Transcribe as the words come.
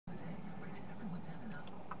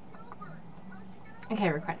Okay,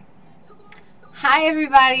 recording. Hi,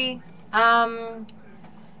 everybody.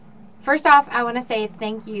 First off, I want to say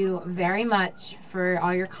thank you very much for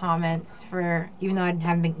all your comments. For even though I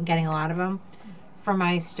haven't been getting a lot of them, for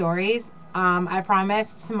my stories. I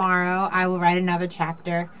promise tomorrow I will write another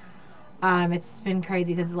chapter. It's been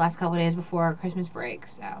crazy because the last couple of days before Christmas break.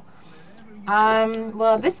 So,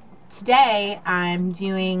 well, this today I'm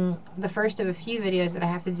doing the first of a few videos that I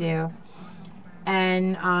have to do,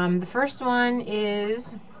 and the first one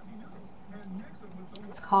is.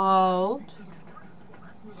 It's called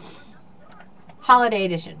Holiday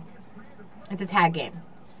Edition. It's a tag game.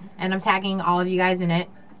 And I'm tagging all of you guys in it.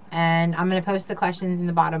 And I'm going to post the questions in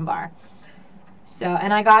the bottom bar. So,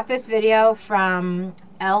 and I got this video from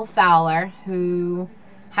Elle Fowler, who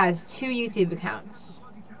has 2 YouTube accounts.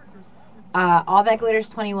 All That Glitters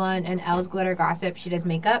 21 and Elle's Glitter Gossip. She does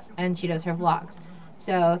makeup and she does her vlogs.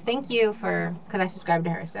 So thank you for, because I subscribed to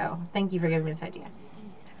her. So thank you for giving me this idea.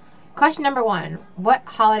 Question number 1. What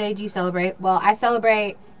holiday do you celebrate? Well, I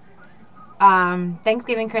celebrate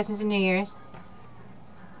Thanksgiving, Christmas, and New Year's.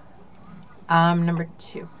 Number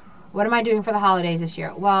 2. What am I doing for the holidays this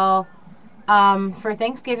year? Well, for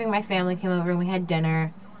Thanksgiving, my family came over and we had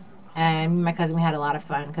dinner, and my cousin, we had a lot of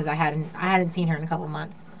fun because I hadn't seen her in a couple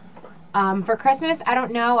months. For Christmas, I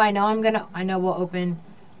don't know. I know we'll open.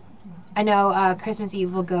 I know Christmas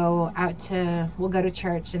Eve we'll go to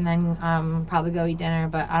church and then probably go eat dinner,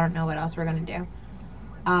 but I don't know what else we're gonna do.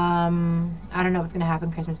 I don't know what's gonna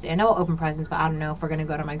happen Christmas Day. I know we'll open presents, but I don't know if we're gonna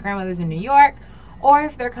go to my grandmother's in New York, or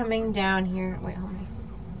if they're coming down here. Wait, hold me.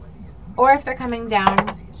 Or if they're coming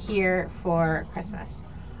down here for Christmas.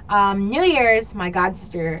 New Year's, my god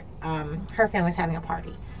sister, her family's having a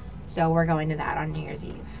party, so we're going to that on New Year's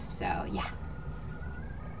Eve. So yeah.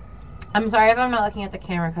 I'm sorry if I'm not looking at the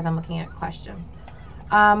camera because I'm looking at questions.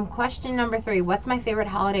 Question number 3. What's my favorite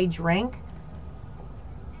holiday drink?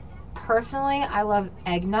 Personally, I love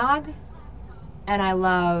eggnog. And I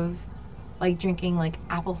love, like, drinking, like,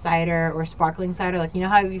 apple cider or sparkling cider. Like, you know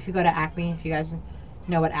how if you go to Acme, if you guys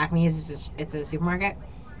know what Acme is, it's a supermarket.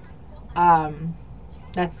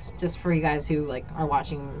 That's just for you guys who, like, are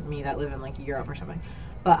watching me that live in, like, Europe or something.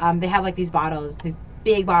 But they have, like, these bottles, these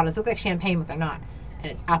big bottles. Look like champagne, but they're not. And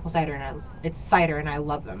it's apple cider, and it's cider, and I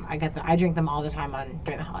love them. I drink them all the time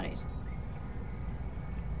during the holidays.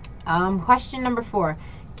 Question number 4: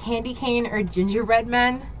 candy cane or gingerbread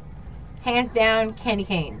men? Hands down, candy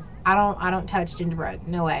canes. I don't touch gingerbread.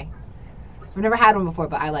 No way. I've never had one before,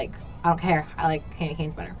 but I don't care. I like candy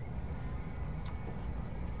canes better.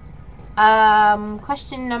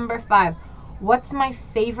 Question number 5: what's my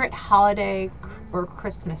favorite holiday or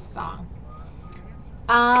Christmas song?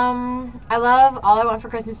 I love All I Want for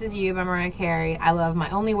Christmas Is You by Mariah Carey. I love My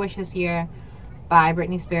Only Wish This Year by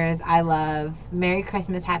Britney Spears. I love Merry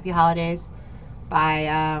Christmas, Happy Holidays by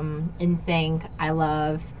NSYNC. I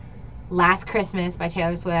love Last Christmas by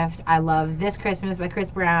Taylor Swift. I love This Christmas by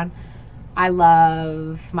Chris Brown. I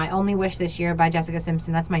love My Only Wish This Year by Jessica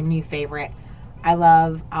Simpson. That's my new favorite. I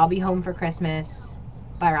love I'll Be Home for Christmas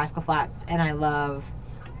by Rascal Flatts. And I love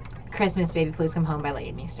Christmas, Baby Please Come Home by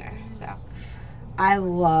Leighton Meester. So I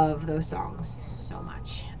love those songs so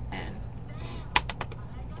much, and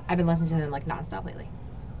I've been listening to them like nonstop lately.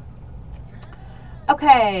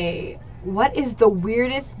 Okay, what is the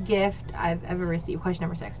weirdest gift I've ever received? Question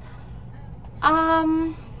number 6.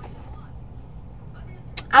 I'm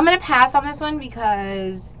gonna pass on this one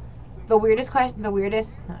because the weirdest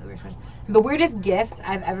gift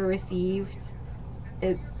I've ever received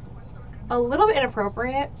is a little bit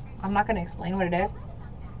inappropriate. I'm not gonna explain what it is.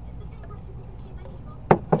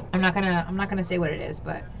 I'm not gonna say what it is,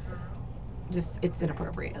 but just it's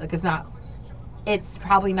inappropriate. Like it's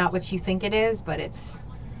probably not what you think it is, but it's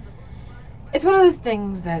one of those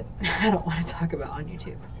things that I don't want to talk about on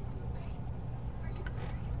YouTube.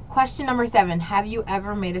 Question number 7: have you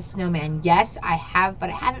ever made a snowman? Yes, I have, but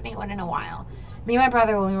I haven't made one in a while. Me and my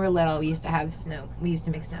brother, when we were little, we used to make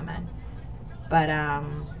snowmen, but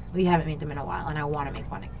we haven't made them in a while, and I want to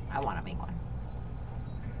make one.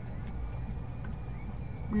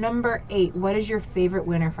 Number 8: what is your favorite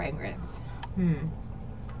winter fragrance?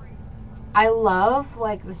 I love,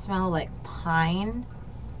 like, the smell of, like, pine,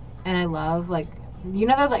 and I love, like, you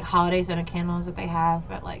know those, like, holiday scented candles that they have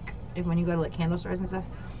at, like, when you go to, like, candle stores and stuff?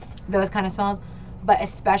 Those kind of smells. But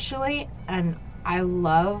especially, and I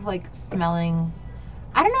love, like, smelling,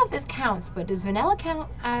 I don't know if this counts, but does vanilla count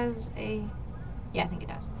as a, yeah, I think it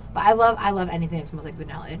does. But I love anything that smells like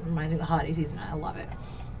vanilla. It reminds me of the holiday season. I love it.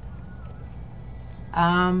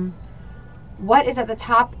 What is at the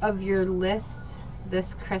top of your list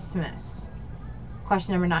this Christmas?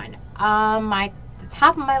 Question number 9. The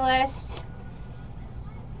top of my list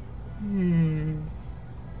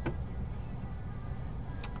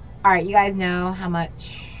Alright, you guys know how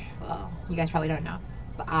much, well, you guys probably don't know,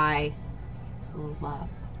 but I love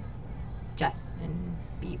Justin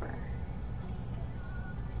Bieber.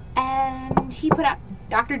 And he put out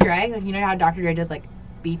Dr. Dre, like, you know how Dr. Dre does like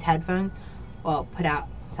Beats headphones? Well, put out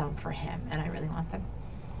some for him, and I really want them.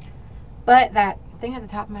 But that thing at the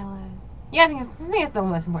top of my list, yeah, I think that's the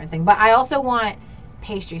most important thing. But I also want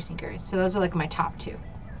pastry sneakers, so those are like my top two.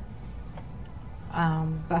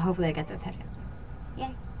 But hopefully I get those headphones.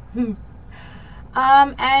 Yay.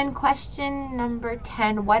 And question number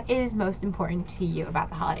 10, what is most important to you about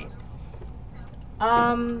the holidays?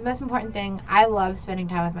 Most important thing, I love spending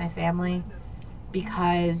time with my family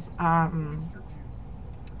because,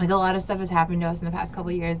 like, a lot of stuff has happened to us in the past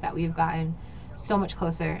couple of years that we've gotten so much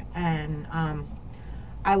closer, and,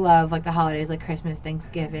 I love, like, the holidays, like Christmas,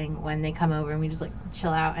 Thanksgiving, when they come over and we just, like,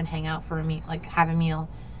 chill out and hang out for a meal, like, have a meal,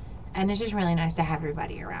 and it's just really nice to have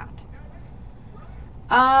everybody around.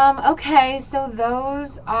 Okay, so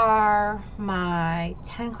those are my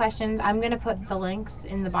 10 questions. I'm going to put the links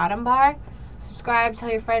in the bottom bar. Subscribe, tell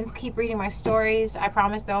your friends, keep reading my stories. I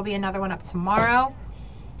promise there will be another one up tomorrow.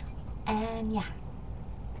 And yeah,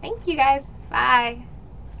 thank you guys. Bye.